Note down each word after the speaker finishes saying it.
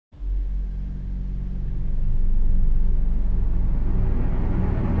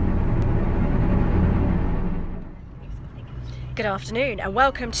Good afternoon and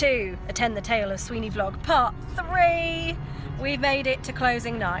welcome to Attend the Tale of Sweeney Vlog Part 3. We've made it to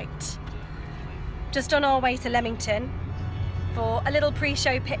closing night. Just on our way to Leamington for a little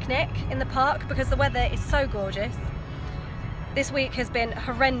pre-show picnic in the park because the weather is so gorgeous. This week has been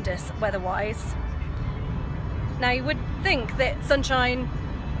horrendous weather-wise. Now you would think that sunshine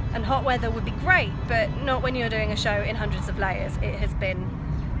and hot weather would be great, but not when you're doing a show in hundreds of layers. It has been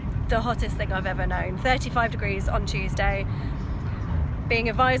the hottest thing I've ever known. 35 degrees on Tuesday. Being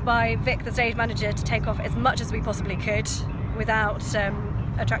advised by Vic, the stage manager, to take off as much as we possibly could without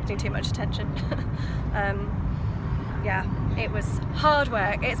attracting too much attention. Yeah, it was hard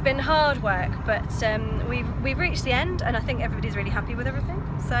work. It's been hard work, but we've reached the end and I think everybody's really happy with everything.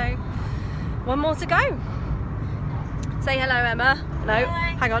 So, one more to go. Say hello, Emma. No,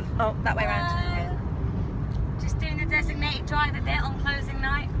 hi. Hang on. Oh, that way around. Just doing the designated driver bit on closing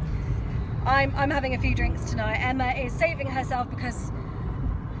night. I'm having a few drinks tonight. Emma is saving herself because,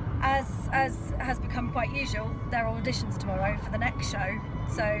 as has become quite usual, there are auditions tomorrow for the next show.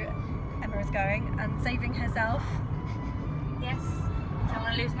 So Emma is going and saving herself. Yes. Don't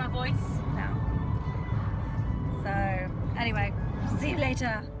want to lose my voice. No. So anyway, see you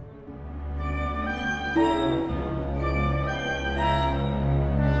later.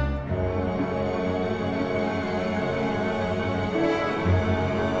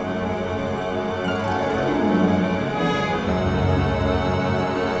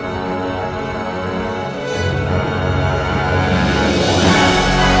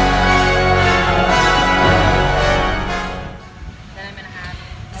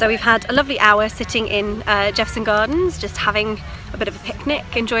 So we've had a lovely hour sitting in Jefferson Gardens, just having a bit of a picnic,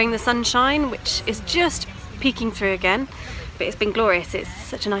 enjoying the sunshine, which is just peeking through again. But it's been glorious. It's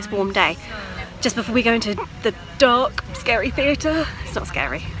such a nice warm day. Just before we go into the dark, scary theatre. It's not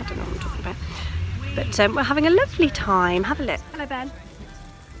scary, I don't know what I'm talking about. But we're having a lovely time. Have a look. Hello, Ben.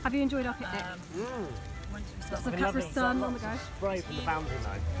 Have you enjoyed our picnic? Lots of Capra sun on the go. Spray from the boundary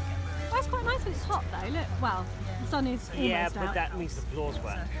line. Well, it's quite nice when it's hot though, look. Well, the sun is almost yeah, out. but that means the floor's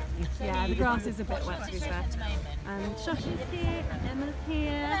wet. Yeah, the grass is a bit wet to be fair. And Shosh is here, and Emma's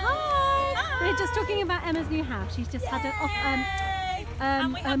here. Hi! We're just talking about Emma's new house. She's just had a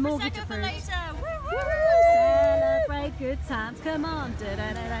mortgage approved. Celebrate good times, come on. Da,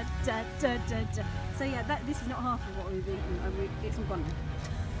 da, da, da, da, da, da. So yeah, this is not half of what we've eaten. It's all gone now.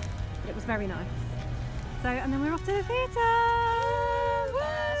 It was very nice. So, and then we're off to the theatre.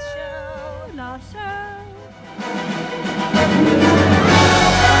 Last show.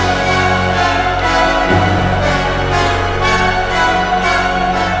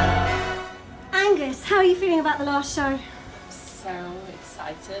 Angus, how are you feeling about the last show? So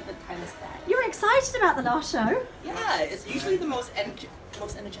excited but kind of sad. You were excited about the last show? Yeah, it's usually the most energetic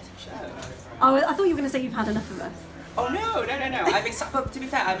show. Oh, I thought you were going to say you've had enough of us. Oh no. I'm excited, but to be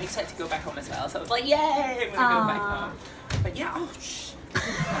fair, I'm excited to go back home as well. So I was like, yay, I'm gonna go back home. But yeah, oh shh.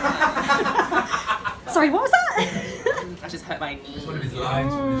 Sorry, what was that? I just hurt my knee. It's one of his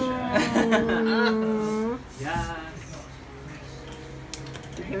lines from the show. Yes.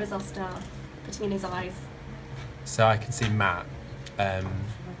 And here is our star, putting in his eyes. So I can see Matt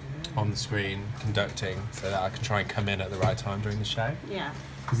on the screen conducting so that I can try and come in at the right time during the show. Yeah.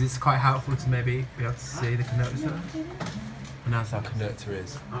 Because it's quite helpful to maybe be able to see the conductor. And as our conductor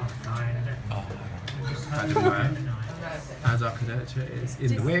is... as our conductor is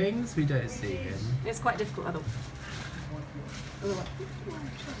in the wings, we don't see him. It's quite difficult, I thought.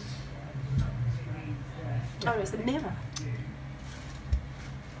 Oh, it's the mirror.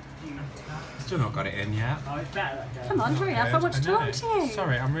 Still not got it in yet. Come on, hurry up, I want to talk to you.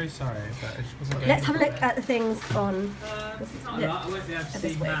 Sorry, I'm really sorry, but it just wasn't going. Let's have a look at the things on this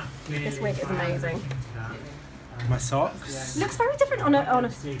wig. This wig is amazing. My socks? Looks very different on a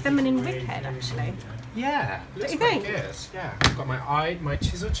feminine wig head, actually. Yeah, looks you quite think? good. Yeah, I've got my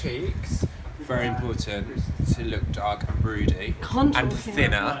chisel cheeks. Very important to look dark and broody and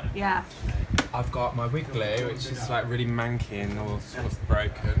thinner. Yeah. I've got my wig glue, which is like really manky and all sort of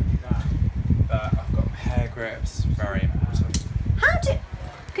broken. But I've got hair grips, very important.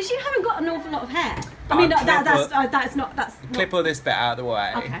 Because you haven't got an awful lot of hair. I mean, that's not. Clip all this bit out of the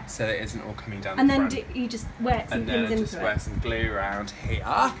way, okay, so that it isn't all coming down. And the then front. you just wear some pins into it. And then just wear some glue around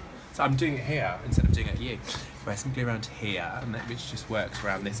here. So I'm doing it here instead of doing it at you. Wear some glue around here, and then which just works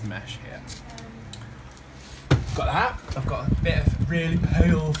around this mesh here. Got that. I've got a bit of really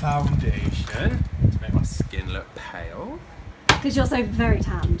pale foundation to make my skin look pale. Because you're so very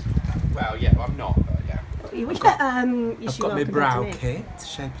tanned. Well, yeah, I'm not, but yeah. I've got my brow kit,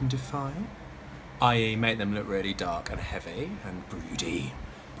 shape and define. i.e. make them look really dark and heavy and broody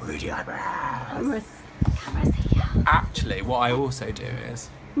eyebrows. Camera's here. actually, what I also do is,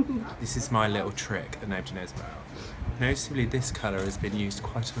 this is my little trick that nobody knows about. Noticeably, this colour has been used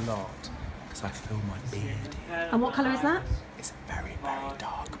quite a lot because I fill my beard in. And what colour is that? It's a very, very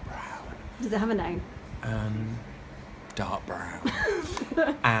dark brown. Does it have a name? Dark brown.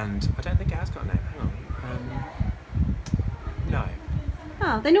 And I don't think it has got a name. Hang on. No.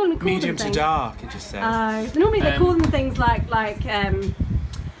 Oh, they normally call Medium them to things. dark, it just says. Normally they call them things like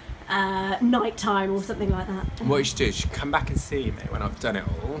nighttime or something like that. What you should do is you should come back and see me when I've done it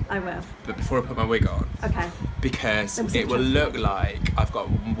all. I will. But before I put my wig on. Okay. Because I'm it will look like I've got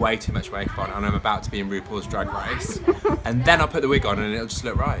way too much makeup on and I'm about to be in RuPaul's Drag Race. And then I'll put the wig on and it'll just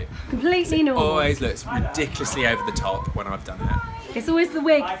look right. Completely normal. It always looks ridiculously over the top when I've done it. It's always the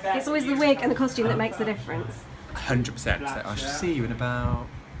wig. It's always the wig and the costume that makes the difference. 100%. So I shall see you in about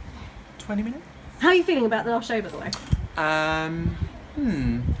 20 minutes. How are you feeling about the last show, by the way?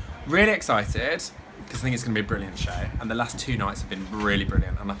 Really excited because I think it's going to be a brilliant show, and the last 2 nights have been really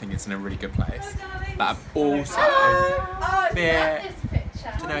brilliant, and I think it's in a really good place. But I've also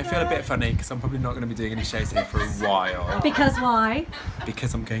I feel a bit funny because I'm probably not going to be doing any shows here for a while. Because why?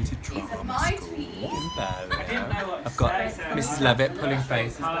 Because I'm going to drama school in Birmingham. I've got Mrs. Levitt pulling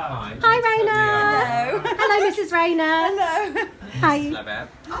faces behind. Hi, Raina. Hello, Mrs. Raina. Hello. Hi. Levitt.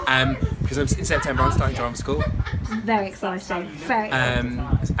 Because in September I'm starting drama school. Very exciting. Very exciting.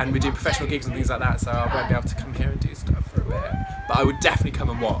 And we do professional gigs and things like that, so I won't be able to come here and do stuff for a bit. But I would definitely come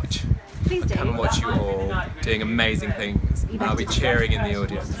and watch. Please do. Come and watch you all doing amazing things. I'll be cheering in the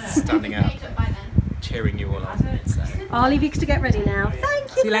audience, standing up, cheering you all on. So. I'll leave you to get ready now. Thank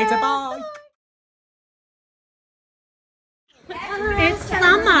you. See you later, bye. It's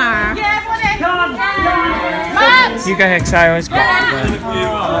summer. You go ahead, Sarah's got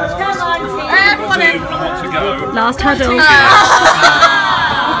Everyone in. Last huddle.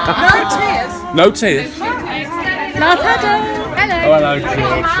 No tears. Last huddle. Oh, hello, George.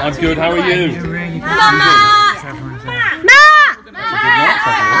 I'm good. How are you?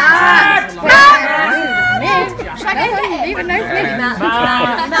 Even knows me.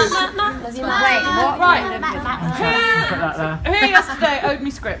 Who yesterday owed me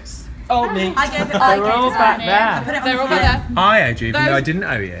scripts? Oh, me. I gave it. They're all back there. They're all there. I owed you, even though I didn't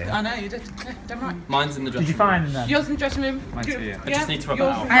owe you. I know you did. Damn right. Mine's in the Did dressing you find them? Yours in the dressing room. Mine too, yeah. I just need to rub it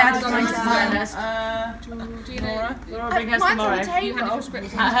yours- out. I added on into designers. Do you know? Laura, bring hers Mine's tomorrow. on the table. You handed your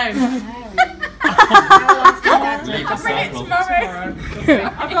scripts at home. Leave the circle.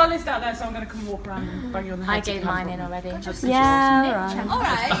 I've got a list out there, so I'm going to come walk around and bang you on the head. I gave mine in already. Yeah, All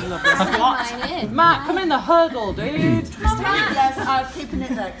right. Matt, come in the hurdle, dude. Yes, I'm keeping it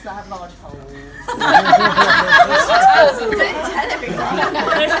there because I have large holes.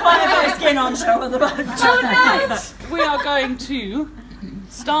 There's quite a bit of skin on show at the back. Tonight, we are going to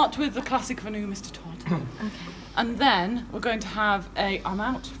start with the classic of a new Mr. Todd. Okay. And then we're going to have a I'm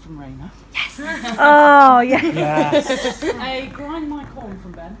Out from Raina. Yes. Oh, yeah. Yes. A Grind My Corn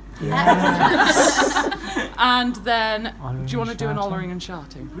from Ben. Yes. And then, Hollering do you want to and do an shouting? hollering and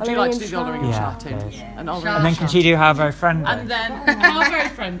shouting? Would you like to do the hollering and Yeah, shouting? please. And hollering And then can she do How Very Friendly? And then, how very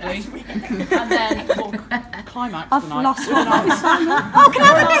friendly. And then we'll climax I've tonight. lost one. Oh, can I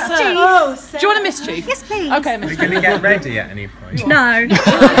have a mischief? Do you want a mischief? Yes, please. Okay, Are we mischief. going to get ready at any point? No.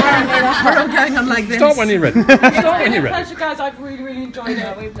 We're all going on like this. Start when you're ready. Start when you're ready. Pleasure, guys. I've really enjoyed it.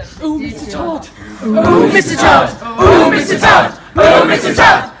 Oh, Mr. Todd. Oh, Mr. Todd. Oh, Mr. Todd. Oh, Mr.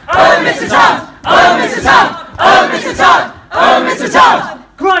 Todd. Oh, Mr. Todd. Oh, Mr. Todd. Oh, Mr. Todd. Oh, Mr. Todd.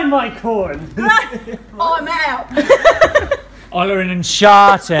 Grind my corn. Oh, I'm out. Hollering and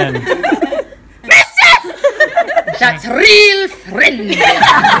shouting. That's real friendly.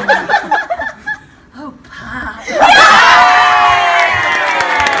 Oh, Pat.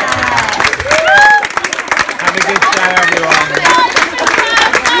 Have a good show, everyone.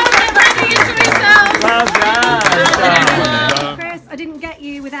 Well done. Chris, I didn't get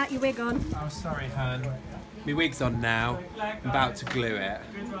you without your wig on. Oh, sorry, hun. My wig's on now. I'm about to glue it.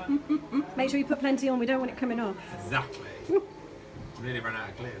 Make sure you put plenty on. We don't want it coming off. Exactly. Really run out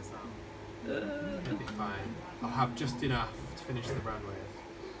of glue as well. It'll be fine. I'll have just enough to finish the run with.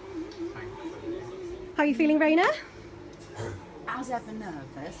 Thankfully. How are you feeling, Raina? As ever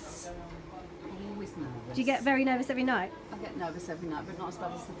nervous. Always nervous. Do you get very nervous every night? I get nervous every night, but not as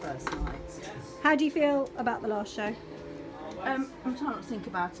bad as the first night. How do you feel about the last show? I'm trying not to think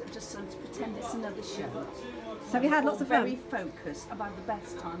about it, just trying to pretend it's another show. So have you had lots of Very fun? focused, about the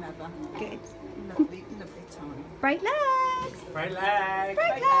best time ever. Good. Lovely, lovely time. Break legs! Right leg. Break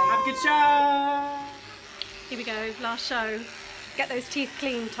legs! Have a good show. Here we go, last show. Get those teeth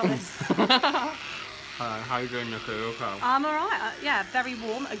clean, Thomas. Hi, how you doing, Nicky? Okay. I'm alright, yeah, very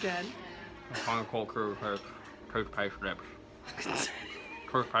warm again. I'm trying to call crew quick. toothpaste lips.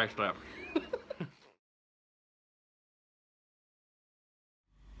 Toothpaste lips.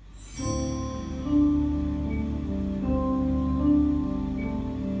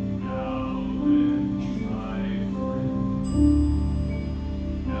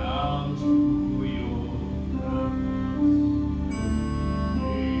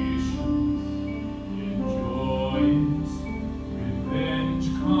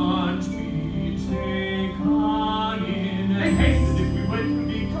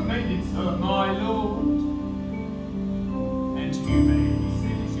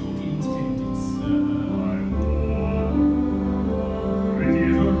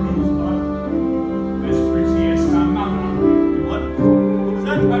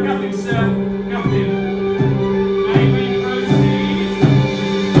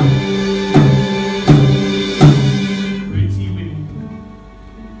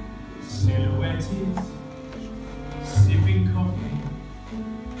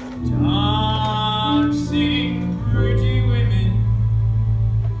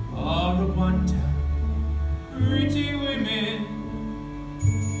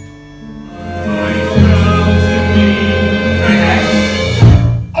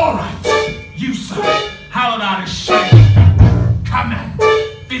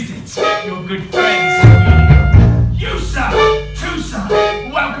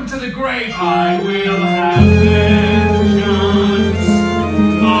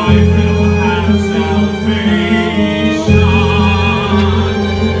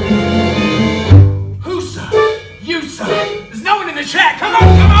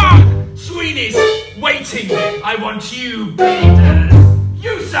 I want you, bleeders.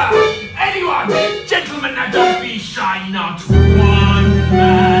 You, sir. Anyone. Gentlemen, now don't be shy. Not one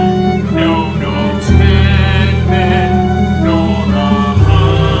man. No, no 10 men. Nor 100.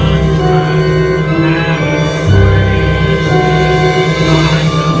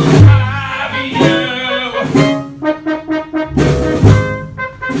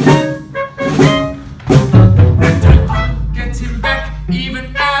 Get him back,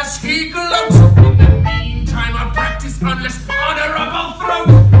 even as he gloats. In the meantime, I practice unless honorable throat.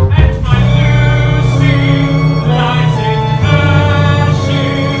 And my Lucy lies in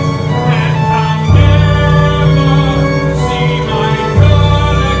ashes, and I'll never see my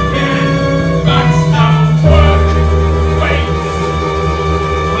girl again. But the work waits.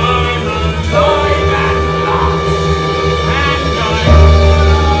 I'm alive at last, and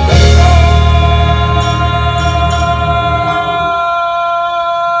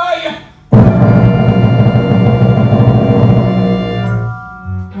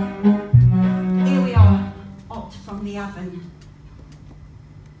Here we are, hot from the oven.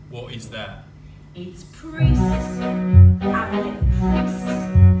 What is that? It's priest. Have a little priest.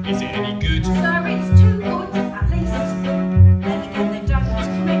 Is it any good? So it's too good, at least. Then again, they don't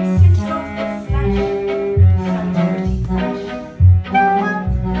commit sins of the flesh. So pretty fresh.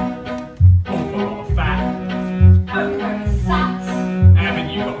 Awful lot of fat. Oh, very sad. Haven't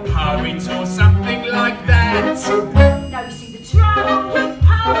you got poet or something like that? No, you see, the trouble with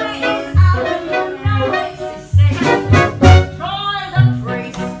power is Alan, you know it's a sin. Try the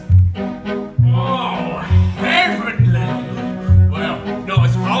priest. Oh, heavenly! Well, not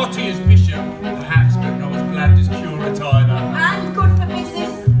as hearty as Bishop, perhaps, but not as bland as curate either. And good for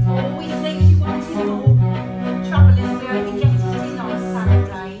business. Always things you wanted more. Trouble is we only get it in on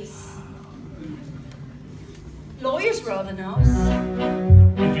Saturdays. Lawyer's rather nice.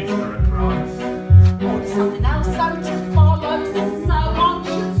 If it's for a price. Or something else so to follow. No one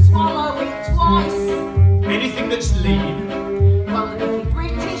should swallow it twice. Anything that's lean. Well, if you're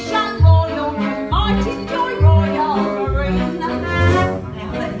British and royal, you might enjoy Royal Marine. Now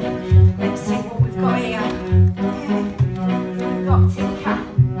then, let's see what we've got here. We've got Tinker,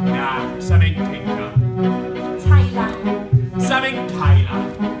 Nah, something pinker. Taylor, Something paler.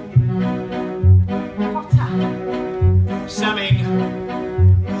 Potter, Something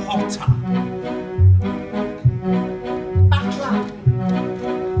hotter. Butler,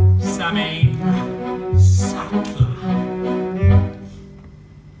 Something subtler.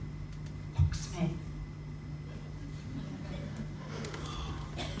 Locksmith.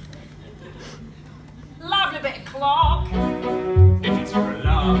 Lovely bit of clock. If it's for a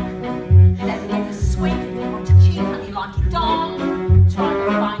lark. Then get a sweep if you want to cheat and you like it dark. Try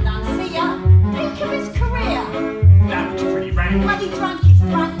and find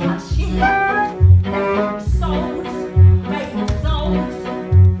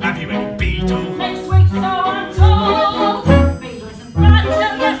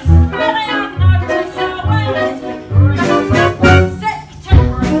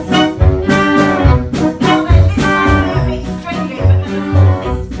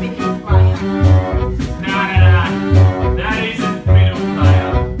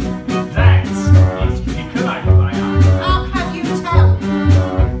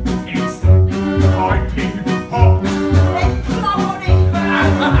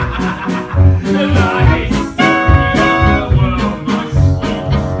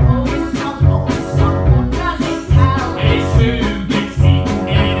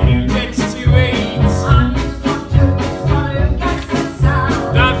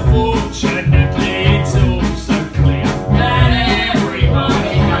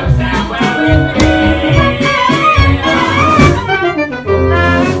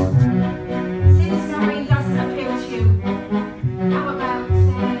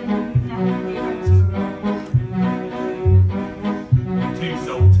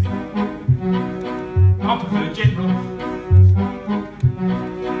I prefer general.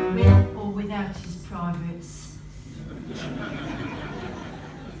 With or without his privates.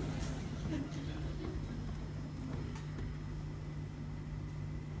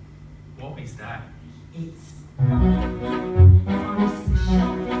 What is that? It's finest in the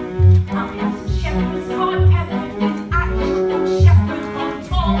shop. Up as a shepherd's fine cabinet with actual shepherd on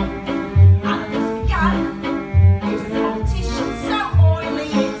top. And this gun is a politician so oily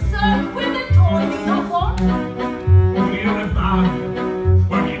it's served with a doily of one. We're a bun.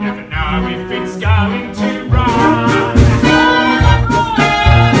 Well, you never know if it's going to run.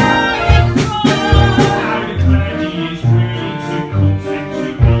 Now the clergy is really too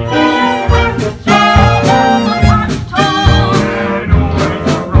concentrated. And always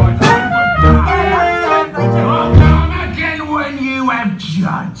arrive on the day. I'll come again when you have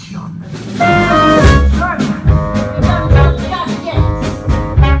judge on them.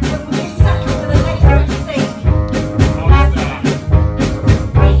 What's that?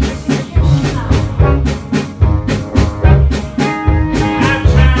 And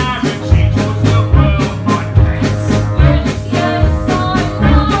charity towards the world, my pets. We'll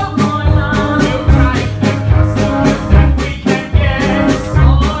take the customers that we can get.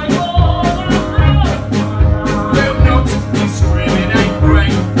 We'll not discriminate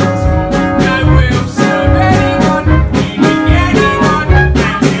great from small. No, we'll serve anyone, really anyone, and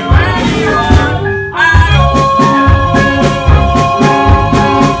to anyone at all.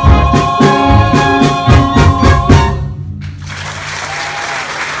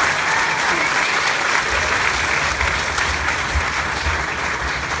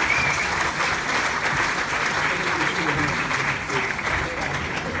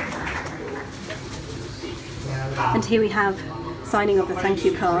 And here we have signing of the thank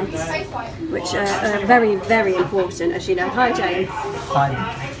you cards, which are very, very important, as you know. Hi, James.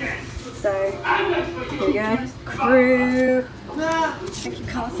 Hi. So, here we go. Crew. Thank you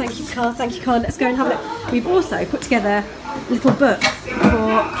card, thank you card, thank you card. Let's go and have a look. We've also put together a little book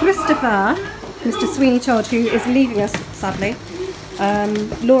for Christopher, Mr. Sweeney Todd, who is leaving us, sadly.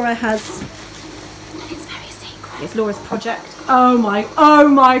 Laura has... It's very secret. It's Laura's project. Oh my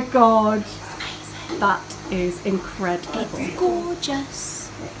god. That is incredible. It's gorgeous.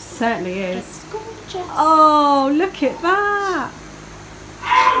 It certainly is. It's gorgeous. Oh, look at that.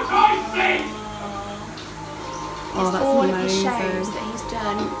 Oh, It's that's all amazing. of the shows that he's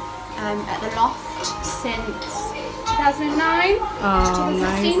done at the Loft since 2009 Oh, to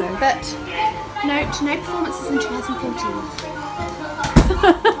 2016, amazing. but no performances in 2014.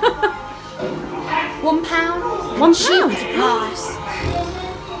 £1. £1? Cheap price.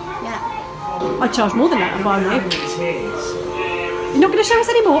 Yeah. I'd charge more than that if I were you. You're not going to show us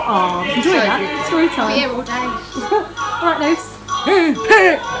any more? Oh, enjoy that. Story I'll be time. here all day. Alright, Luce.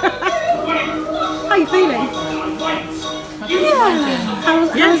 How are you feeling?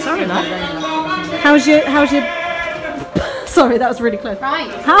 How's your sorry, that was really close. Right.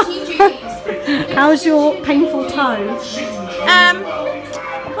 How- Team duties. How's your painful toe?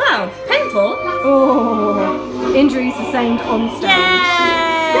 Wow, painful. Oh, injury sustained on stage.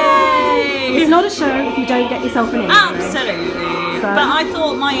 Yay! It's not a show if you don't get yourself an injury. Absolutely. So- But I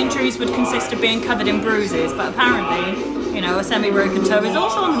thought my injuries would consist of being covered in bruises, but apparently, you know, a semi-broken toe is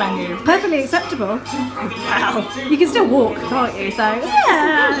also on the menu. Perfectly acceptable. Wow. You can still walk, can't you? So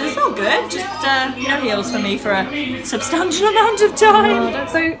Yeah, it's all good. Just no heels for me for a substantial amount of time.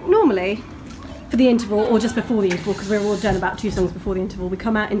 So normally, for the interval, or just before the interval, because we're all done about 2 songs before the interval, we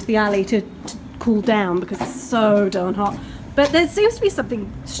come out into the alley to cool down because it's so darn hot. But there seems to be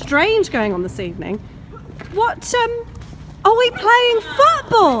something strange going on this evening. What, are we playing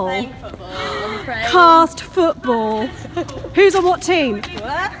football? Playing football, I'm afraid. Cast football. Who's on what team?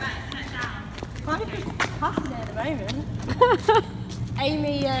 What? At the moment.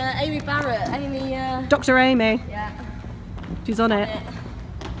 Amy Barrett. Dr. Amy. Yeah. She's on it.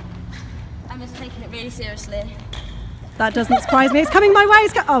 Emma's taking it really seriously. That doesn't surprise me. It's coming my way.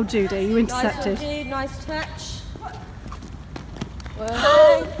 Oh, Judy, you Nice one, intercepted. dude. Nice touch.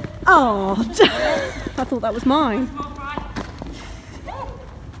 Whoa. Oh, I thought that was mine.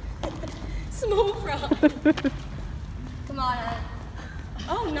 Small fry. Come on.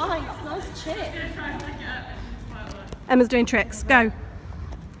 Oh, nice. Nice chip. Emma's doing tricks. Go.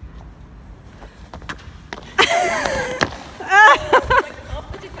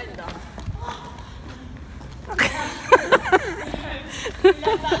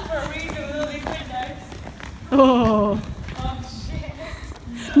 Oh.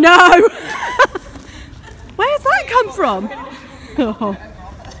 No! Where's that come from? Oh.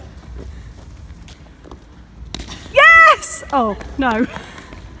 Yes! Oh, no.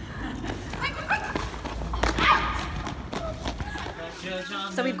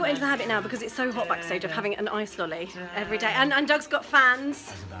 So we've got into the habit now, because it's so hot backstage, of having an ice lolly every day. And Doug's got fans.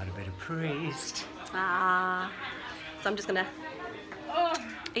 That's about a bit of priest. Ah. So I'm just gonna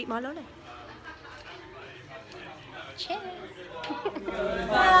eat my lolly. Cheers.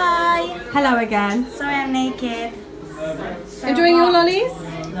 Bye. Hello again. Sorry I'm naked. Enjoying your lollies?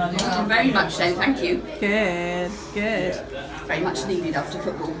 Oh, very much so, thank you. Good, good. Very much needed after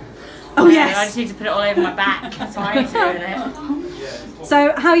football. Oh yes. I just need to put it all over my back. That's why I'm doing it.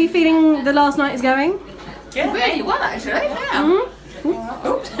 So how are you feeling the last night is going? Yeah. Really well, actually. Yeah. Mm-hmm.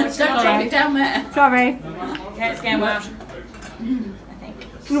 Oops, don't drop it down there. Sorry. Okay, it's going well. I think.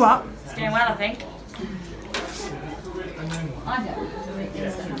 You know what? It's going well, I think.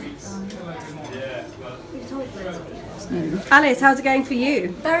 Alice, how's it going for you?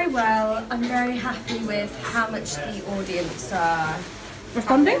 Very well. I'm very happy with how much the audience are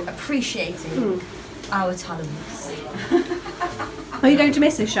responding, appreciating our talents. Are you going to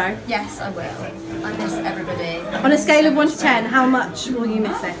miss this show? Yes, I will. I miss everybody. On a scale of 1 to 10, how much will you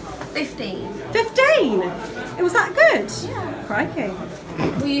miss it? 15. 15? It was that good? Yeah. Crikey.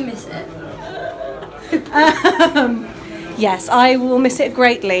 Will you miss it? Yes, I will miss it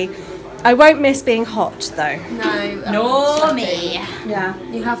greatly. I won't miss being hot though. No. Nor me. Yeah.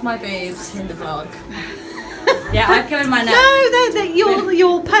 You have my boobs in the vlog. Yeah, I've covered my nose. No,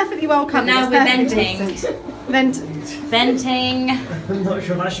 you're perfectly well covered. Now we're venting. Venting. I'm not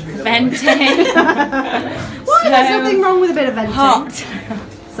sure that should be the venting. Why? There's nothing wrong with a bit of venting. Hot.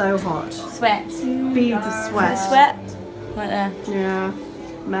 So hot. Sweat. Beads of sweat. Sweat. Right there. Yeah,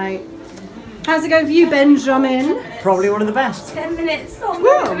 mate. How's it going for you, Benjamin? Probably one of the best. 10 minutes.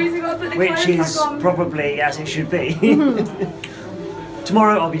 Which is probably as it should be.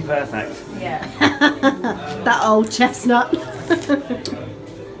 Tomorrow I'll be perfect. Yeah. That old chestnut.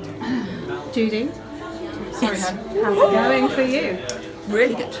 Judy? Sorry, hon. How's it going for you?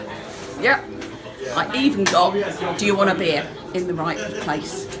 Really good. Yeah. I even got Do You Want a Beer in the right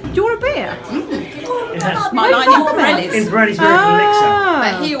place. Do you want a beer? Yes. My line in Pirelli's. In Pirelli's Miracle Elixir.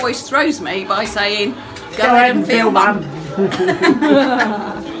 But he always throws me by saying, go ahead and feel, mum.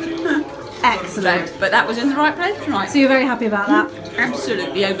 Excellent. But that was in the right place tonight. So you're very happy about that?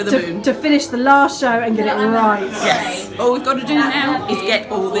 Absolutely over the moon. To finish the last show and get it right. Yes. All we've got to do now is get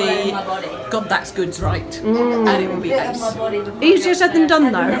all the God That's Goods right. And it will be ace. Easier said than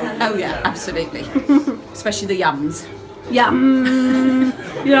done though. Oh yeah, absolutely. Especially the yums. Yum.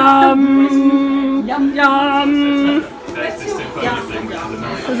 Yum. Yum. Yum.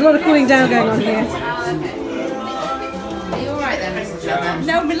 There's a lot of cooling down going on here. Are you alright then, Mrs. Jenner?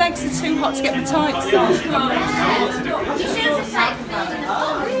 No, my legs are too hot to get my tights on.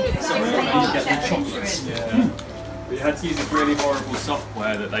 We had to use a really horrible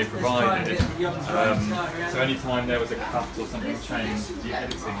software that they provided. So any time there was a cut or something changed, the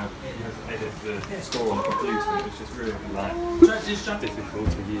editing of you edit the score on the computer, it was just really difficult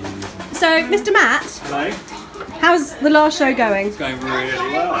to use. So, Mr. Matt, Hello? how's the last show going? It's going really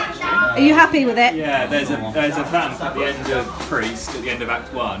well, actually. Are you happy with it? Yeah, there's a vamp at the end of Priest, at the end of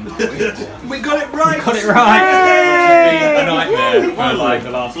Act 1. We got it right! We got it right! It's been a nightmare for like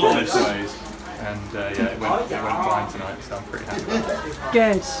the last 5 shows. And yeah, it went fine tonight, so I'm pretty happy about it.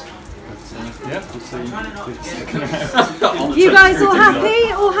 Good. Yeah, we'll see. You guys all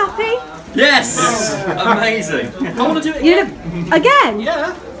happy? All happy? Yes! Amazing! I want to do it Again?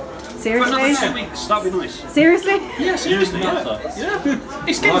 Yeah. Seriously? For another 2 weeks, that'd be nice. Seriously? Yeah, seriously, yeah.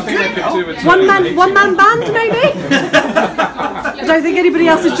 It's getting good. One man band maybe? I don't think anybody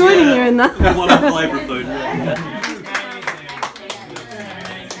else is joining you in that. One flavour of food. Yeah.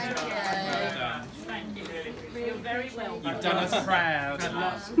 You've done us proud. Had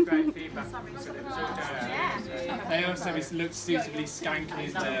lots of great feedback. They also looked suitably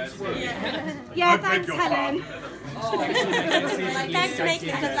skanky as well. Yeah, thanks, Helen. Thanks for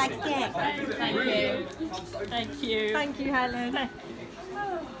making us look like sticks. Thank you. Thank you. Thank you, Helen.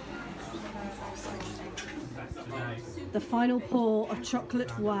 The final pour of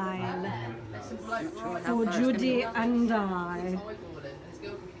chocolate wine for Judy and I.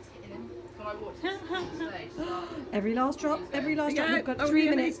 Every last drop, every last drop. You've got 3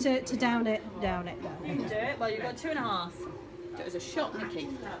 minutes to down it, down it, down You can do it. Well, you've got 2.5. It was a shot, Nikki.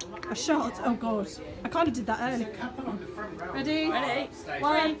 A shot? Oh god. I kind of did that early. Ready? Ready?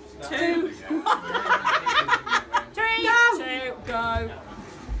 1, 2, 3, go! 2, go.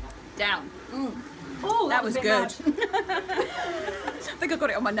 Down. Oh, That was a bit good. bad. I think I got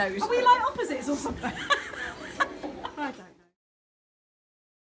it on my nose. Are we like opposites or something? I don't know.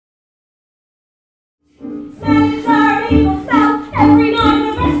 Smells are evil smell. Every night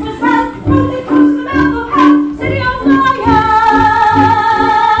the rest was hell. From the coast to the mouth of hell. City on fire.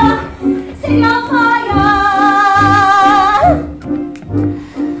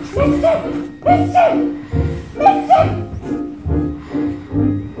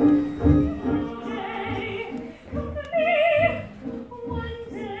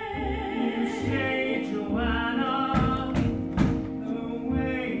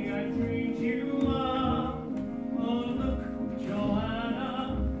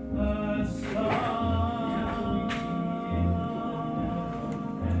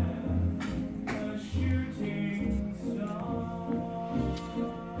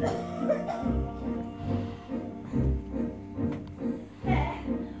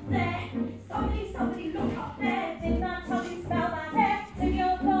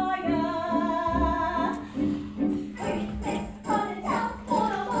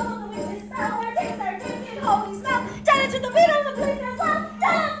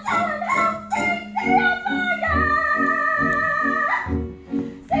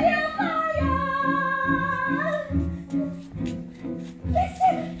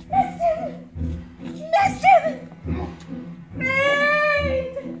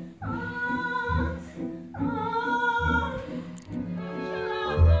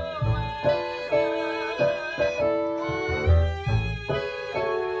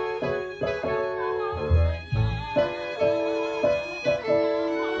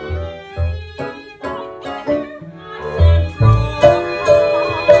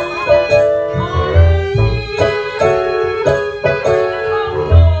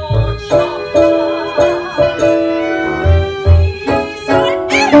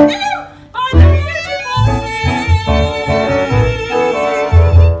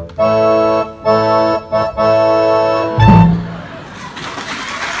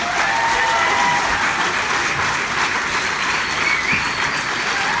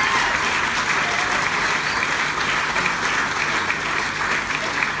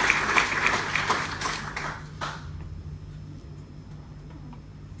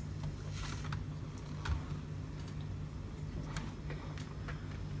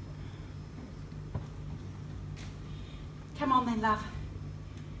 then, love.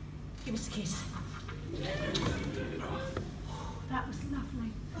 Give us a kiss. That was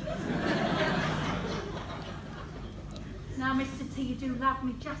lovely. Now, Mr. T, you do love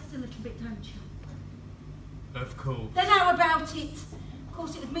me just a little bit, don't you? Of course. Then how about it? Of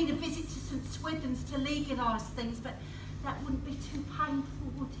course, it would mean a visit to St Swithin's to legalise things, but that wouldn't be too painful,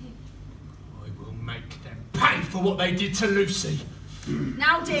 would it? I will make them pay for what they did to Lucy.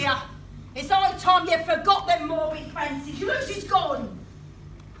 Now, dear, it's high time you forgot them morbid fancies. Lucy's gone.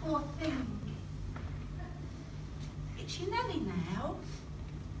 Poor thing. It's your Nelly now.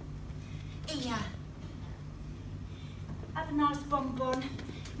 Here. Have a nice bonbon.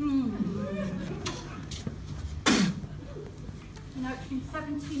 You know, it's been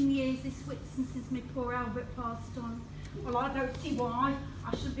 17 years this Whitson since my poor Albert passed on. Well, I don't see why.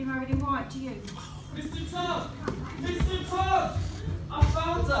 I should be married in white, do you? Mr. Todd! Mr. Todd! I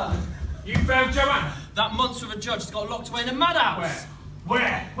found her! You found Joanna? That monster of a judge has got locked away in a madhouse!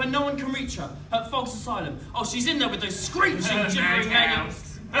 Where? Where no one can reach her. At Fogg's Asylum. Oh, she's in there with those screeching, gibbering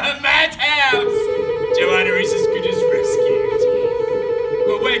madhouse. Madhouse! Joanna is as good as rescued.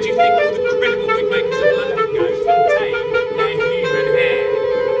 Well, where do you think all the credible wigmakers of London go to obtain their human hair?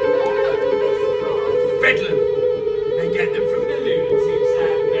 Bedlam. They get them from the lunatics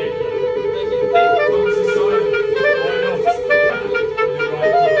at Bedlam. They can think Fogg's Asylum. Why not? The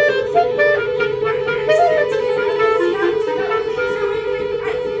right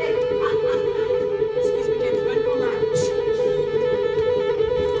Excuse me, gentlemen, or lunch?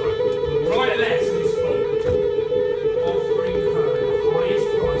 Right lesson is full. Offering her the highest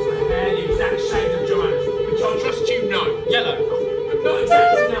price for hair the exact shade of Joanna's, which I trust you know. Yellow. But not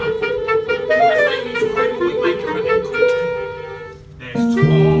exact enough. Unless they need to bring a wigmaker and quickly. There's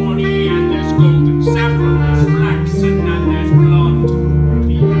tawny and there's golden saffron, there's flaxen and there's blonde.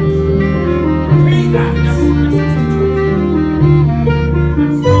 Repeat that.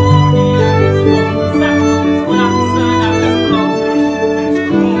 There's tawny and there's golden saffron, there's flaxen and there's blonde. There's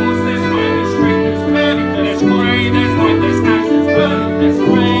coarse, there's fine, there's straight, there's curly, there's grey, there's white, there's ash, there's burning, there's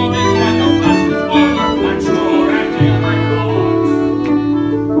grey, there's white, there's flash, there's olive, and straw and apricot.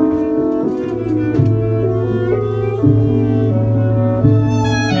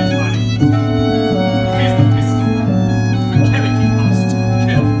 Here's money. Here's the pistol. And kill if you must.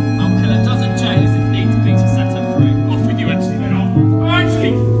 Kill. I'll kill a dozen jailers if needs be to set her free. Off with you, Anthony, then off. Oh,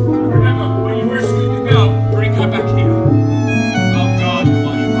 Anthony! Remember, when you rescue the girl, bring her back here. I'll guard her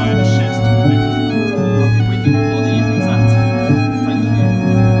while you hire the chefs to Plymouth. I'll be with you before the evening's out. Thank you,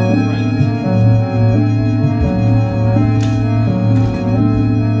 friend.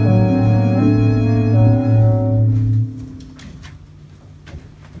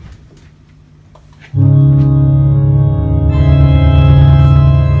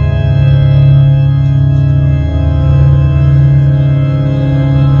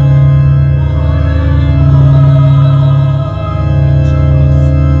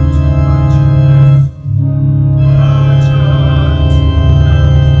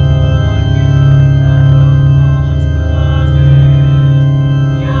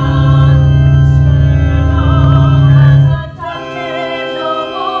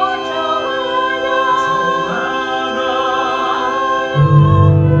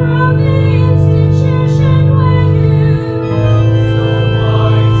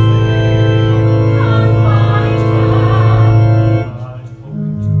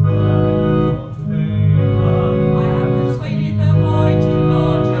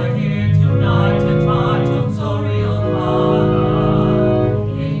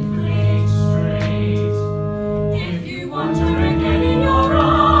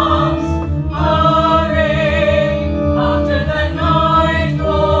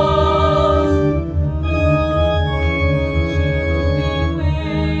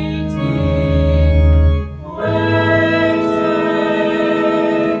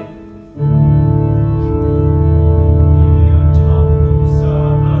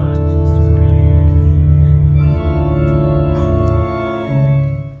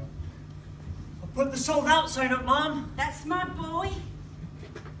 Put the sold out sign up, Mum. That's my boy.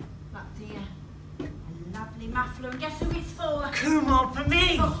 Look, dear. A lovely muffler. And guess who it's for? Come on, for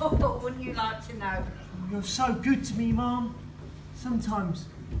me. Oh, wouldn't you like to know? You're so good to me, Mum. Sometimes,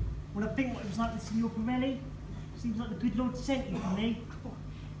 when I think what it was like to see your Pirelli, it seems like the good Lord sent you for me.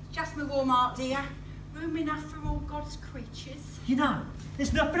 It's just my warm heart, dear. Room enough for all God's creatures. You know,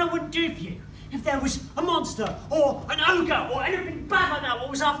 there's nothing I wouldn't do for you. If there was a monster, or an ogre, or anything bad like that what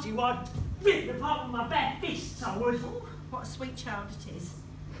was after you, I'd rip it apart with my bare fists, I would. Oh, what a sweet child it is.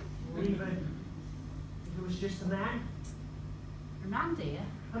 Or even if it was just a man. A man, dear?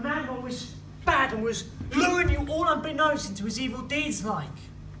 A man what was bad and was luring you all unbeknownst into his evil deeds like.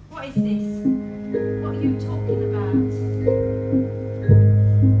 What is this? What are you talking about?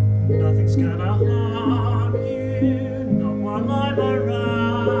 Nothing's gonna harm you, not while I'm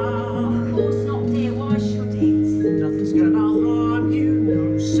around. Of course not, dear, why should it? Nothing's gonna harm you,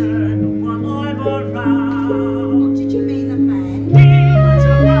 no sir, not while I'm around. What did you mean, the man? Demons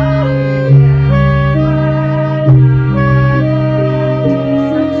around you,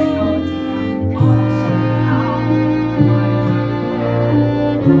 So they are, dear. Oh,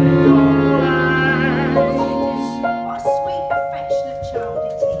 what a sweet, affectionate child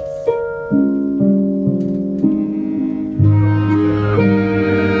it is.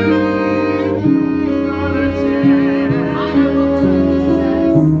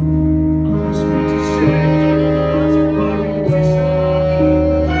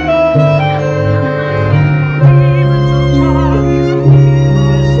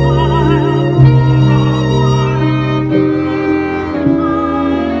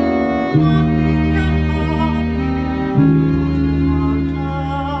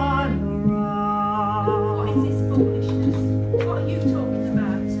 What is this foolishness? What are you talking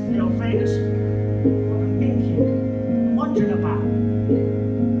about? Your face, what I'm thinking, wondering about.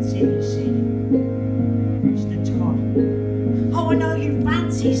 See, Mr. Todd. Oh, I know you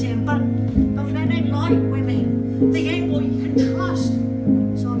fancies him, but men ain't like women. They ain't what you can trust.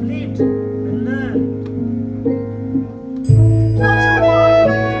 So I've lived and learned. Not to worry.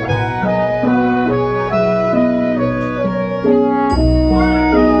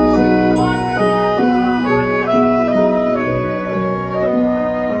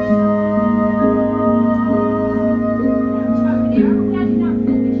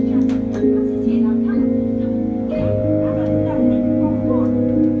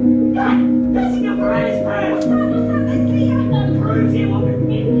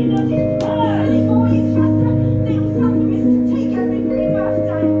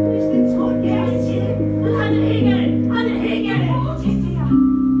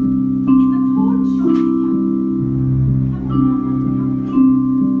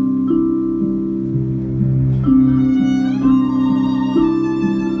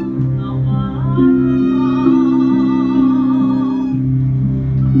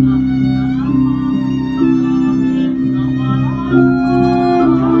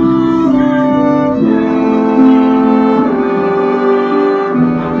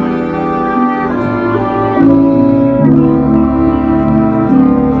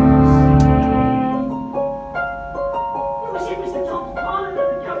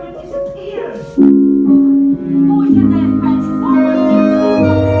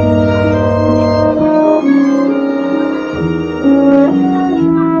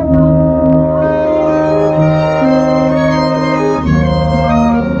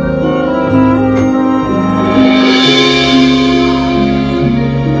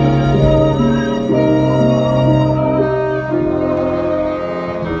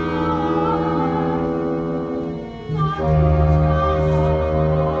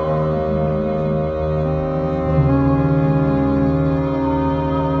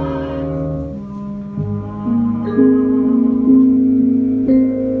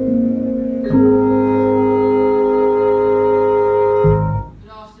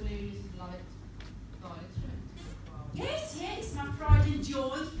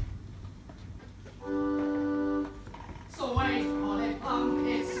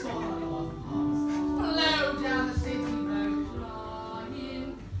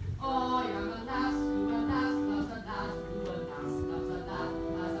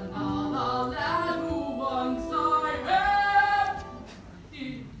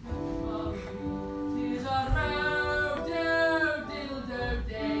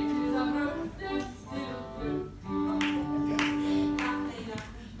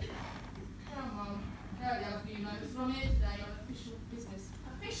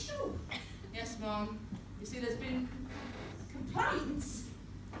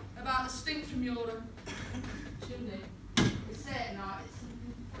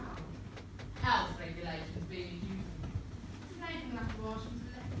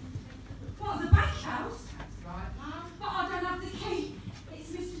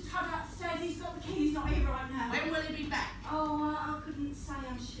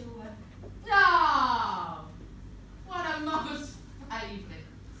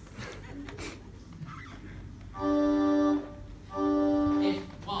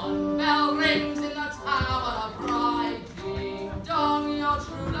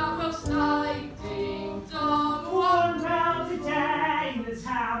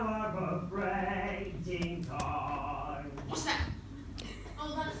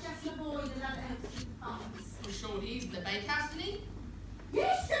 that helps with the funds. Well, surely he's in the bakehouse, isn't he?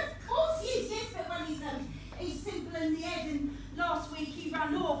 Yes, of course he is, yes, but when he's simple in the head, and last week he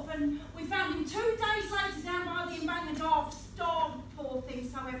ran off, and we found him 2 days later down by the embankment, half starved, poor thing.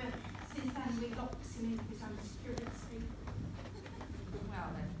 However, since then we locked him in with his own security. Well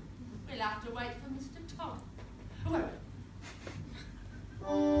then, we'll have to wait for Mr. Todd. Well,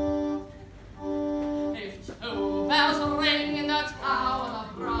 if 2 bells ring in the tower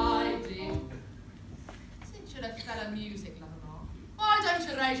of Briding, since you're a fellow music lover, why don't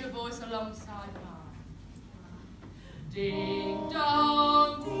you raise your voice alongside mine? Ding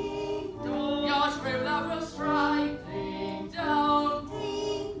dong, your shrill love will strike. Ding dong,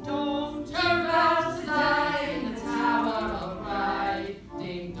 2 bells today in the tower of Briding.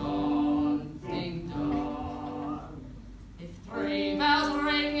 Ding dong, ding dong. If 3 bells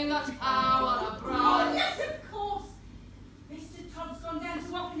ring in the tower of Briding. Oh, yes, of course. Mr. Todd's gone down to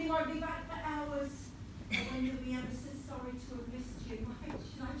Wapping, he won't be back for hours. And when you'll be ever so sorry to have missed you.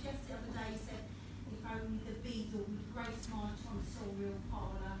 Just the other day he said, if only the Beadle would grace my tonsorial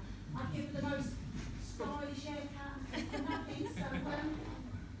parlour, I'd give her the most stylish haircut and nothing, so I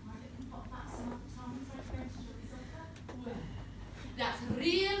didn't pop back some other time and take advantage of his offer. Well, that's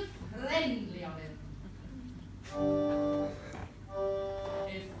real friendly of him.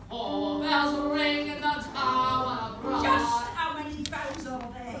 If 4 bells ring in the tower of Briding. Just how many bells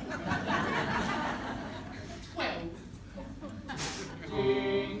are there? 12.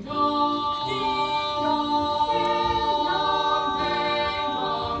 Ding dong, ding dong, ding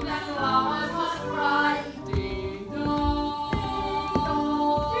dong, the flowers must cry. Ding dong,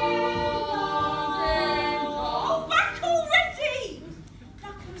 ding dong, ding dong. Oh, back already!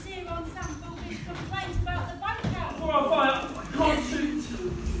 Look who's here on sample with complaints about the bakehouse. Before I fire, I can't shoot.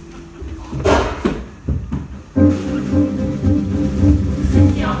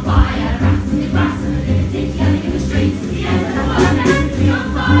 City on fire, rhapsody, rhapsody, city yelling in the streets, it's the end of the world, and city on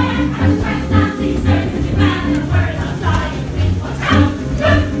fire, and the press Nancy, stones in the ground, and the birds are flying, things watch out,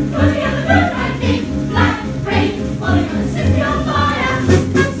 look, put together, look, and big, black, green, falling on the city on fire,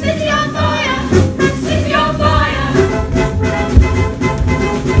 city on fire, city on fire.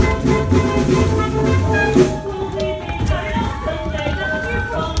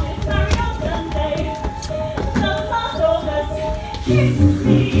 Kiss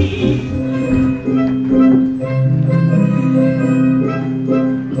me.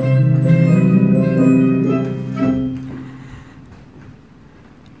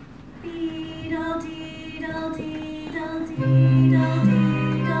 Beedle deedle deedle deedle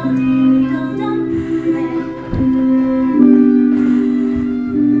deedle deedle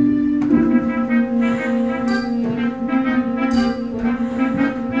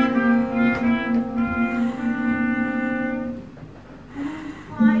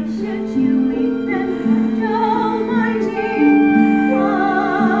Why should you weep then, Joe, my dear? Oh,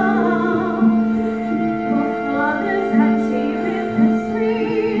 your father's at tea with the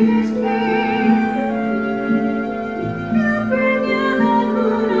Swedish king. He'll bring you the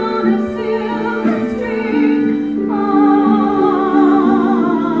moon on a silver string.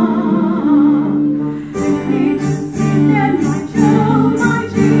 Really to see then, my Joe, my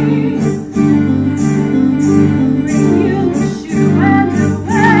dear. Bring you a shoe and a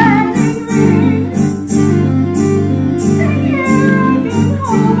wedding ring. Say yeah again,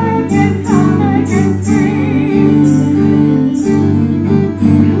 home again, come again, spring.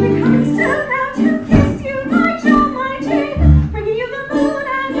 We're coming soon now to kiss you, my Joe, my dear. Bringing you the moon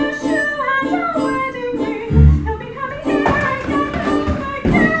and a shoe and a wedding ring. He'll be coming here again, home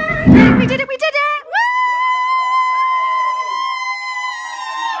again. We did it, we did it!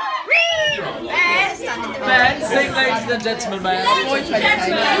 Men, sing ladies and gentlemen, man. Ladies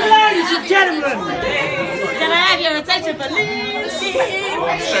and gentlemen! Can I have your attention, please?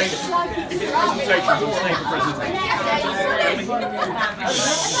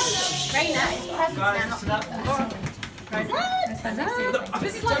 Raina is present now.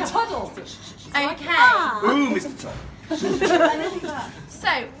 This is like a puddle. Okay. Ooh, Mr. Todd.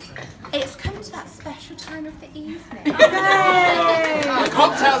 So, it's come to that special time of the evening. The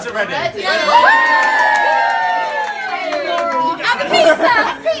cocktails are ready. And the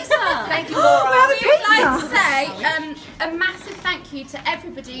pizza! Pizza! Thank you, Laura. We would like to say a massive thank you to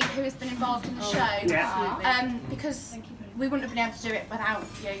everybody who has been involved in the show. Because we wouldn't have been able to do it without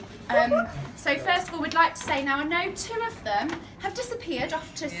you. So first of all, we'd like to say now, I know 2 of them have disappeared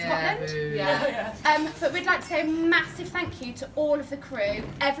off to Scotland. But we'd like to say a massive thank you to all of the crew,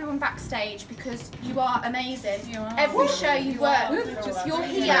 everyone backstage, because you are amazing. Every show you work, you're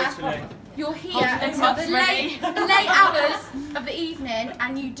here. You're here until the late hours of the evening,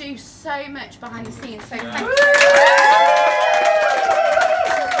 and you do so much behind the scenes. So thank you.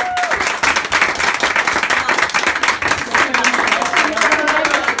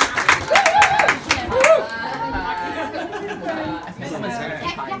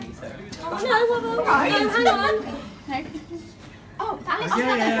 Hang on. No. Oh, that is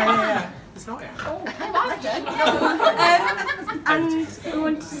Yeah. It's not yet. Oh, I've done. And we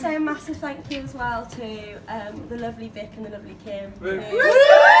want to say a massive thank you as well to the lovely Vic and the lovely Kim.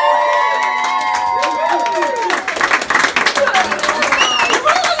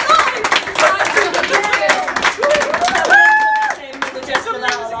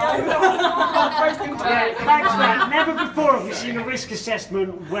 Thanks, man. Never before have we seen a risk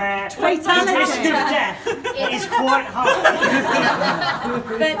assessment where the risk of death is quite high.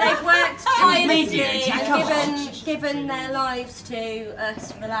 But they've worked tirelessly and given their lives to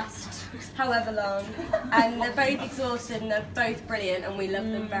us for the last however long, and they're both exhausted and they're both brilliant, and we love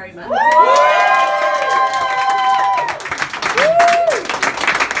them very much.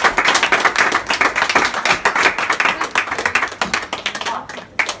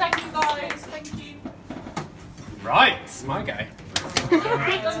 Right, it's my go.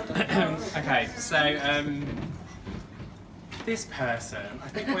 Okay, so this person, I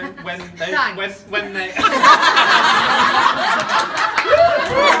think when they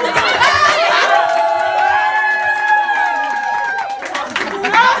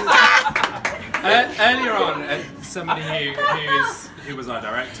earlier on, somebody who was our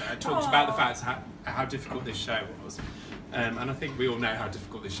director talked about the fact how difficult this show was. And I think we all know how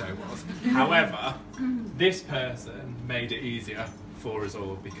difficult this show was. However, this person made it easier for us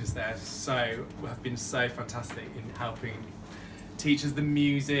all because they have been so fantastic in helping teach us the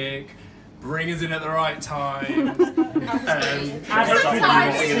music, bring us in at the right time,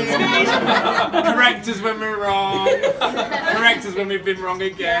 correct us when we're wrong, correct us when we've been wrong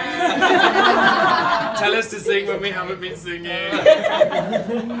again, tell us to sing when we haven't been singing,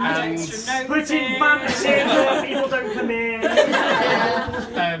 and putting bumps in where people don't come in.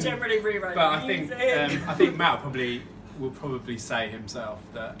 Generally rewrite but I think Matt will probably say himself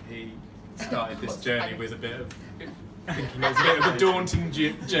that he started this journey with a bit of thinking it was a bit of a daunting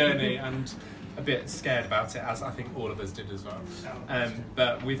journey and a bit scared about it, as I think all of us did as well.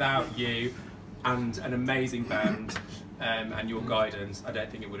 But without you and an amazing band and your guidance, I don't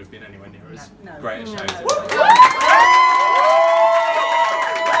think it would have been anywhere near as great a show as it was.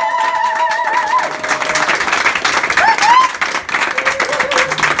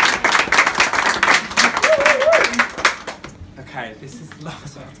 Okay, this is the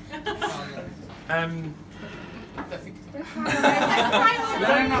last one.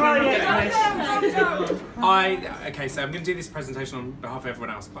 Okay, so I'm going to do this presentation on behalf of everyone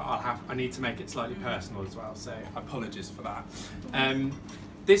else, but I need to make it slightly personal as well, so apologies for that.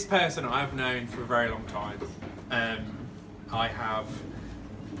 This person I have known for a very long time. I have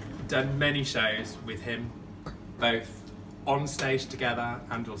done many shows with him, both on stage together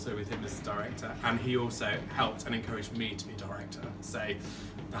and also with him as director, and he also helped and encouraged me to be director, so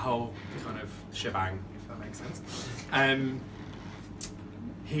the whole kind of shebang, if that makes sense.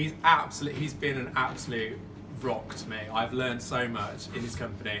 He's been an absolute rock to me. I've learned so much in his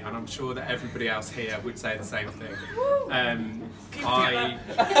company, and I'm sure that everybody else here would say the same thing. I've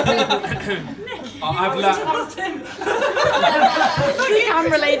learned. The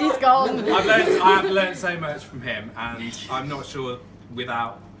camera lady's gone. I have learned so much from him, and I'm not sure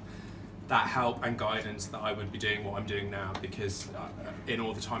without that help and guidance that I would be doing what I'm doing now, because in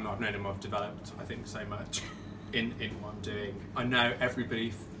all the time that I've known him, I've developed, I think, so much in what I'm doing. I know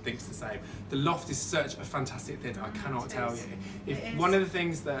everybody thinks the same. The Loft is such a fantastic theatre, I cannot tell you. One of the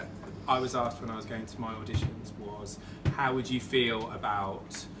things that I was asked when I was going to my auditions was, how would you feel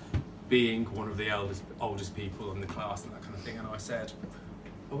about being one of the oldest people in the class and that kind of thing, and I said,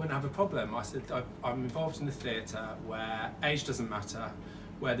 I wouldn't have a problem. I said, I'm involved in a theatre where age doesn't matter,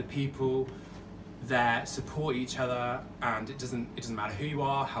 where the people there support each other, and it doesn't matter who you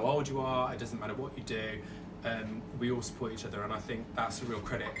are, how old you are, it doesn't matter what you do, we all support each other, and I think that's a real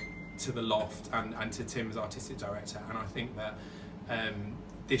credit to the Loft and to Tim as artistic director, and I think that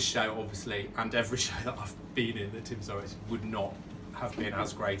this show, obviously, and every show that I've been in that Tim's directed would not have been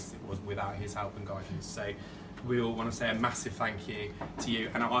as great as it was without his help and guidance. So we all want to say a massive thank you to you,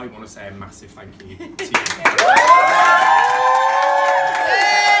 and I want to say a massive thank you to you.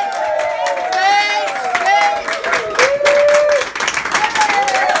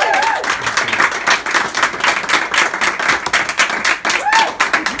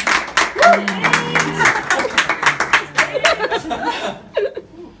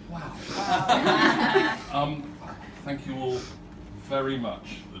 very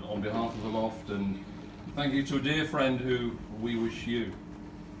much on behalf of the Loft, and thank you to a dear friend who we wish you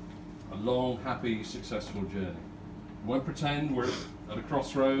a long, happy, successful journey. We won't pretend we're at a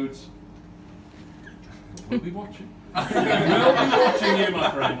crossroads. We'll be watching. We'll be watching you,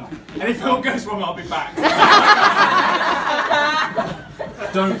 my friend. And if it all goes wrong, I'll be back.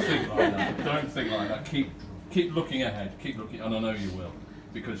 Don't think like that. Don't think like that. Keep looking ahead. Keep looking, and I know you will,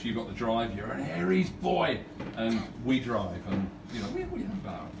 because you've got the drive. You're an Aries boy, and we drive, and you know we have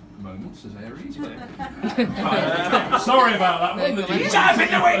our moments as Aries. But sorry about that one. You jump in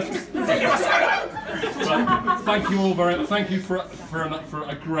the wings. But thank you all very much. Thank you for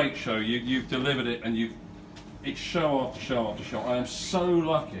a great show. You've delivered it, and it's show after show after show. I am so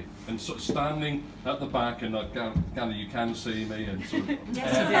lucky, and sort of standing at the back, and Gather you can see me, and sort of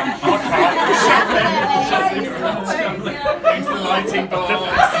shuffling into the lighting box.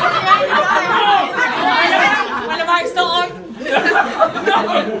 When the mic's not on.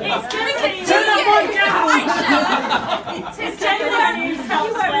 It's giving it to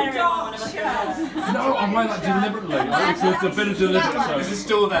No, I made that deliberately. It's a bit of deliberate. There's a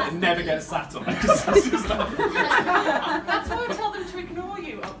stool there that never gets sat on. That's why I tell them to ignore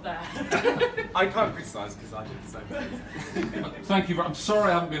you up there. I can't criticise because I did the same thing. Thank you. I'm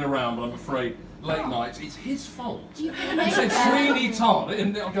sorry I haven't been around, but I'm afraid late nights, it's his fault. He said Sweeney Todd,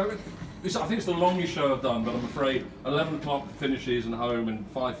 and I'll go, I think it's the longest show I've done, but I'm afraid 11 o'clock finishes and home and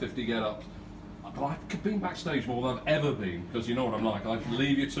 5:50 get ups. But I've been backstage more than I've ever been, because you know what I'm like. I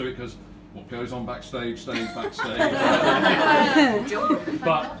leave you to it, because what goes on backstage stays backstage.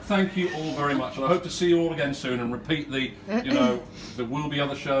 But thank you all very much, and I hope to see you all again soon and repeat there will be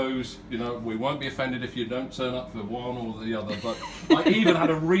other shows, we won't be offended if you don't turn up for one or the other, but I even had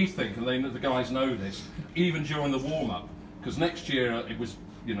a rethink, and the guys know this, even during the warm-up, because next year it was,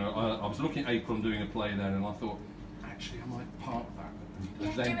 I was looking at April and doing a play there, and I thought, actually I might park that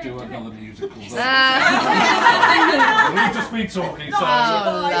and then do another musical. We've just been talking, so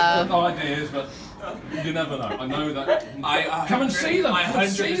ideas, but you never know. I know that. Come and see them. I Come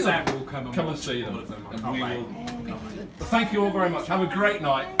and see 100% them. will come and Come and watch see them. all of them. And we will. But thank you all very much. Have a great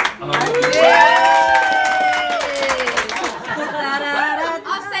night. And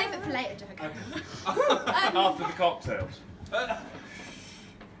I'll save it for later, Doug. After the cocktails.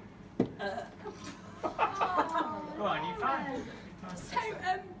 Go on, you fine. So,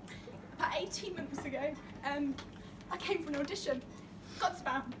 about 18 months ago, I came for an audition, got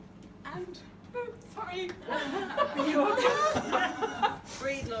spammed, and sorry.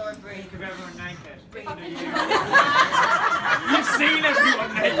 Breathe, Laura, breathe. Think of everyone naked. Breathe. You've seen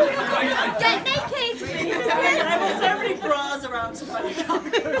everyone naked. Get naked! There were so many bras around to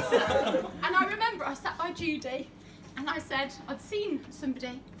And I remember I sat by Judy, and I said, I'd seen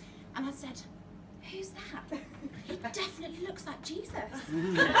somebody, and I said, who's that? He definitely looks like Jesus.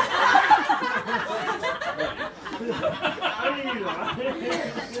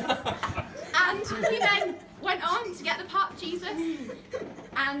 And we then went on to get the part of Jesus,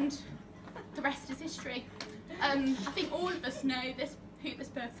 and the rest is history. I think all of us know who this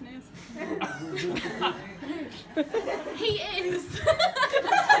person is. He is.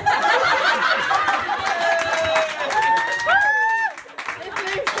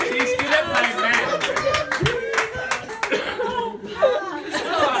 He's good at playing man.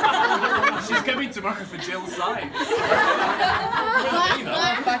 She's coming tomorrow for Jill's side.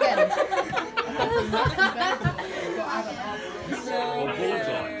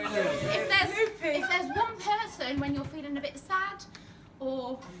 If there's one person when you're feeling a bit sad,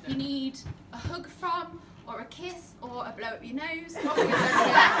 or you need a hug from, or a kiss, or a blow up your nose,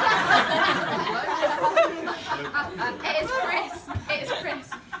 it is Chris. It is Chris.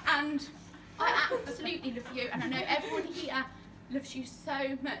 And I absolutely love you, and I know everyone here loves you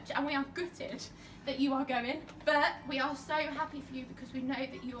so much, and we are gutted that you are going, but we are so happy for you because we know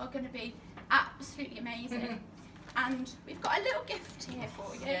that you are going to be absolutely amazing. And we've got a little gift here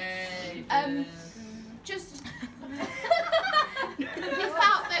for you. Yay. Just we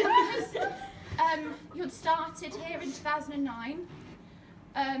felt that because you'd started here in 2009.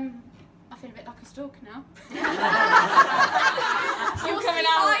 I feel a bit like a stalker now. You'll see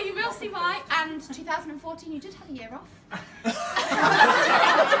why, you will see why. And 2014, you did have a year off.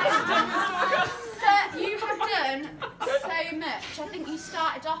 But you have done so much. I think you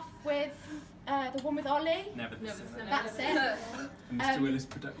started off with the one with Ollie. Never. That's it. Mr. Willis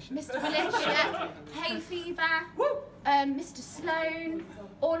production. Mr. Willis, yeah. Hay Fever. Mr. Sloan.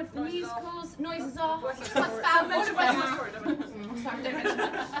 All of the musicals. Noises Off. What's about all of them? Sorry, don't mention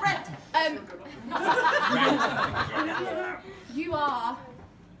that. You are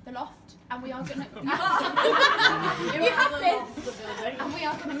the Loft, and we are going to... You have been. And we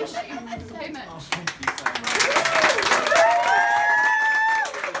are going to miss you so much.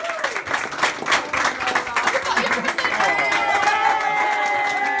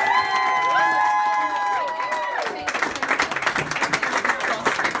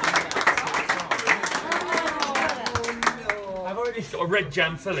 It's got a red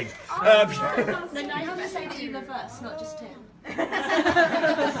jam filling. No, you have to say that you love us, not just him. Okay,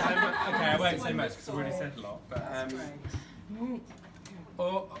 I won't say much because I've already said a lot. But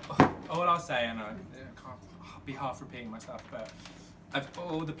all I'll say, and I can't be half repeating myself, but of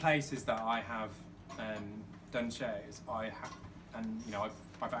all the places that I have done shows, and you know,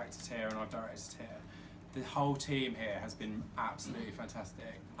 I've acted here and I've directed here. The whole team here has been absolutely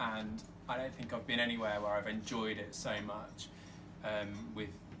fantastic, and I don't think I've been anywhere where I've enjoyed it so much.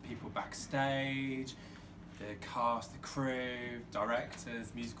 With people backstage, the cast, the crew,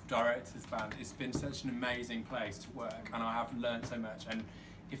 directors, musical directors, band. It's been such an amazing place to work, and I have learned so much. And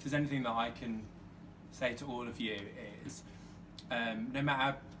if there's anything that I can say to all of you is, no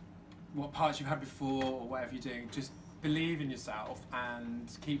matter what parts you've had before or whatever you're doing, just believe in yourself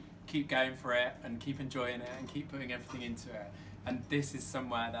and keep going for it and keep enjoying it and keep putting everything into it. And this is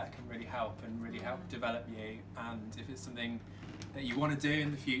somewhere that can really help develop you. And if it's something that you want to do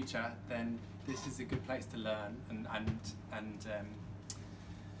in the future, then this is a good place to learn and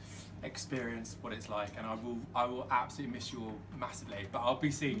experience what it's like. And I will absolutely miss you all massively, but I'll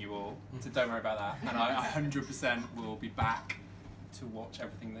be seeing you all, so don't worry about that. And I 100% will be back to watch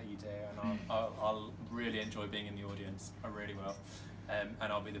everything that you do, and I'll really enjoy being in the audience. I really will.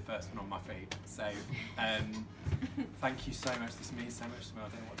 And I'll be the first one on my feet. So thank you so much. This means so much to me. I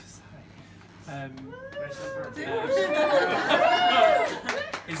don't know what to say.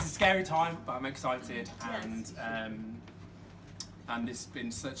 It's a scary time, but I'm excited, and it's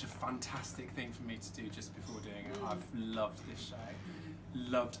been such a fantastic thing for me to do just before doing it. I've loved this show,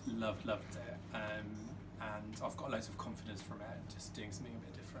 loved it, and I've got loads of confidence from it, just doing something a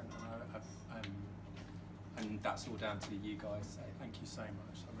bit different, and that's all down to you guys. So thank you so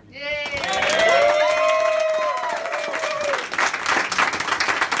much. I really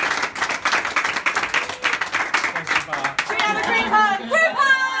Should we have a group hug? Group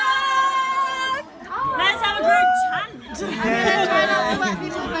hug! Let's have a group chant.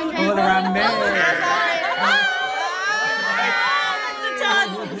 all around me. Oh,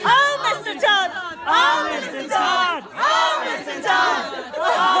 Mr. Todd! Oh, Mr. Todd! Oh, Mr. Todd!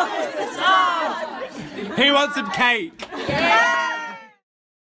 Oh, Mr. Todd! Who wants some cake? Yeah!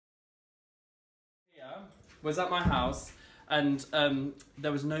 Was at my house, and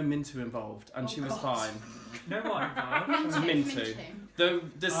there was no Mintu involved, and she was fine. No what involved? Mintu.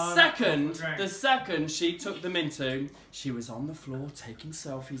 The second she took the Mintu, she was on the floor taking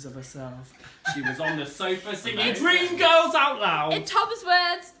selfies of herself. She was on the sofa singing "Dream Girls Out Loud." In Tom's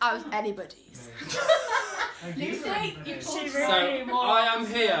words, I was anybody's. Lucy, So I am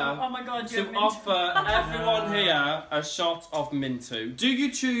here to offer everyone here a shot of Mintu. Do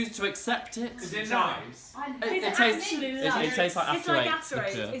you choose to accept it? Is it nice? It tastes like after eight.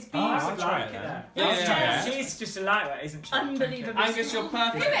 It's beautiful. She's just a lightweight, isn't she? Unbelievable. Angus, you're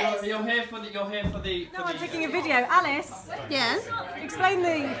perfect. You're here for the. No, I'm taking a video. Alice. Yes. Explain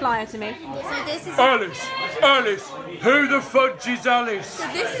the flyer to me. So this is Alice, who the fudge is Alice? So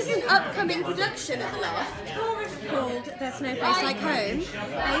this is an upcoming production at the Loft called There's No Place Like Home,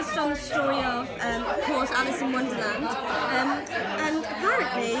 based on the story of course, Alice in Wonderland. And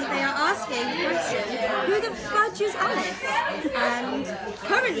apparently they are asking the question, who the fudge is Alice? And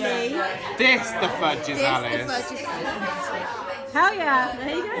currently... This the fudge is Alice. The fudge is Alice. Hell yeah,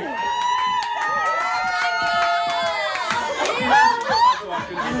 there you go.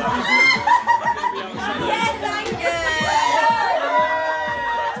 Yes, thank you.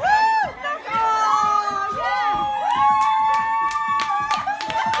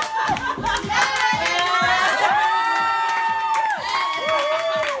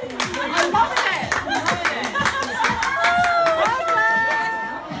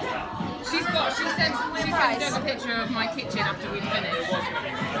 There's a picture of my kitchen after we'd finished.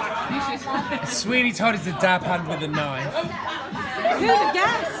 Sweeney Todd is the dab hand with a knife. Who'd have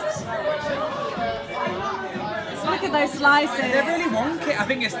guessed? Look at those slices. They're really wonky. I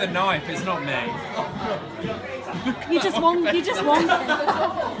think it's the knife. It's not me. You just want it.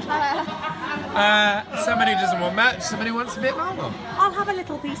 Somebody doesn't want much. Somebody wants a bit more. I'll have a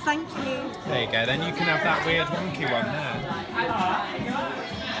little piece, thank you. There you go. Then you can have that weird wonky one there.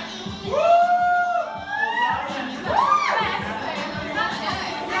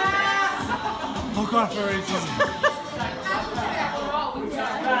 Oh God, I'm very dizzy.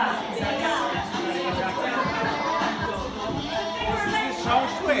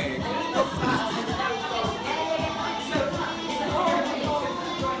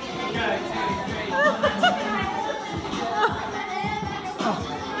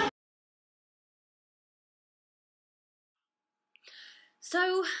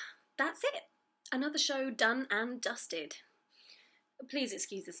 So that's it. Another show done and dusted. Please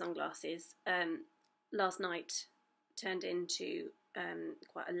excuse the sunglasses. Last night turned into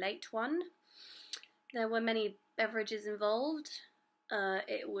quite a late one. There were many beverages involved.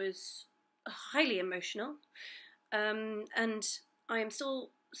 It was highly emotional. And I am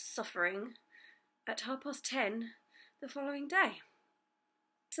still suffering at 10:30 the following day.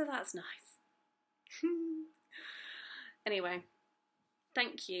 So that's nice. Anyway,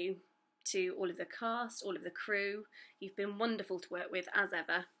 thank you to all of the cast, all of the crew. You've been wonderful to work with as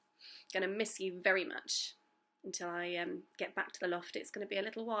ever. Gonna miss you very much until I get back to the loft. It's gonna be a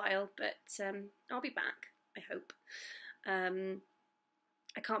little while, but I'll be back, I hope.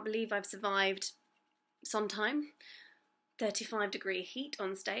 I can't believe I've survived Sondheim, 35-degree heat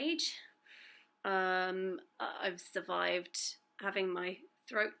on stage. I've survived having my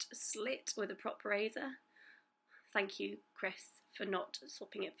throat slit with a prop razor. Thank you, Chris, for not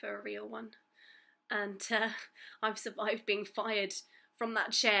swapping it for a real one. And I've survived being fired from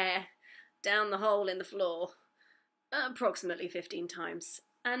that chair down the hole in the floor approximately 15 times.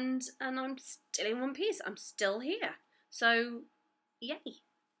 And I'm still in one piece. I'm still here. So, yay.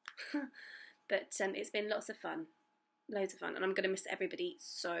 But it's been lots of fun. Loads of fun. And I'm going to miss everybody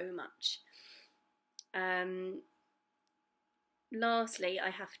so much. Lastly, I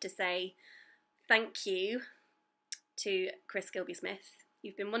have to say thank you to Chris Gilby-Smith.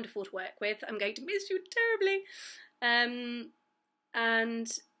 You've been wonderful to work with. I'm going to miss you terribly.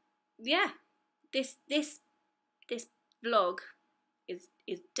 And yeah, this vlog is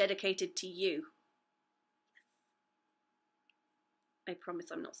dedicated to you. I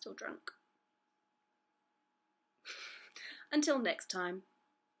promise I'm not still drunk. Until next time,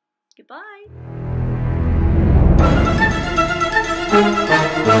 goodbye.